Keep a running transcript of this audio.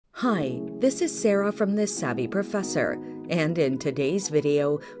Hi, this is Sarah from The Savvy Professor, and in today's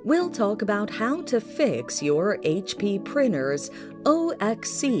video, we'll talk about how to fix your HP printer's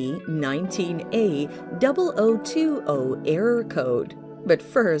 0cx19a0020 error code. But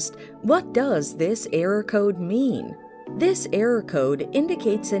first, what does this error code mean? This error code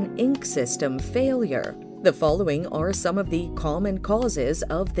indicates an ink system failure. The following are some of the common causes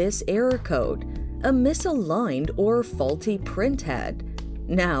of this error code: a misaligned or faulty printhead.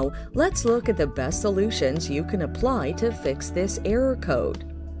 Now, let's look at the best solutions you can apply to fix this error code.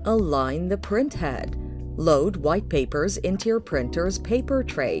 Align the printhead. Load white papers into your printer's paper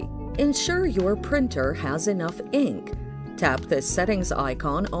tray. Ensure your printer has enough ink. Tap the settings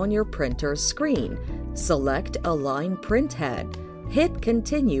icon on your printer's screen. Select Align Printhead. Hit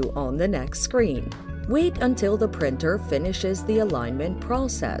Continue on the next screen. Wait until the printer finishes the alignment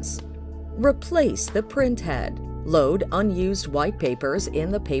process. Replace the printhead. Load unused white papers in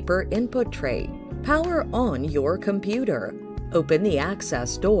the paper input tray. Power on your computer. Open the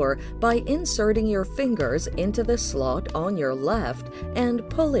access door by inserting your fingers into the slot on your left and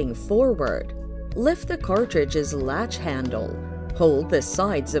pulling forward. Lift the cartridge's latch handle. Hold the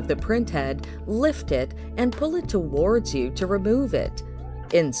sides of the printhead, lift it, and pull it towards you to remove it.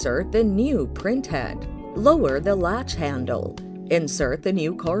 Insert the new printhead. Lower the latch handle. Insert the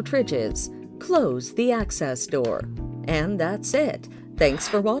new cartridges. Close the access door. And that's it. Thanks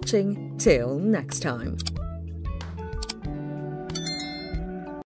for watching. Till next time.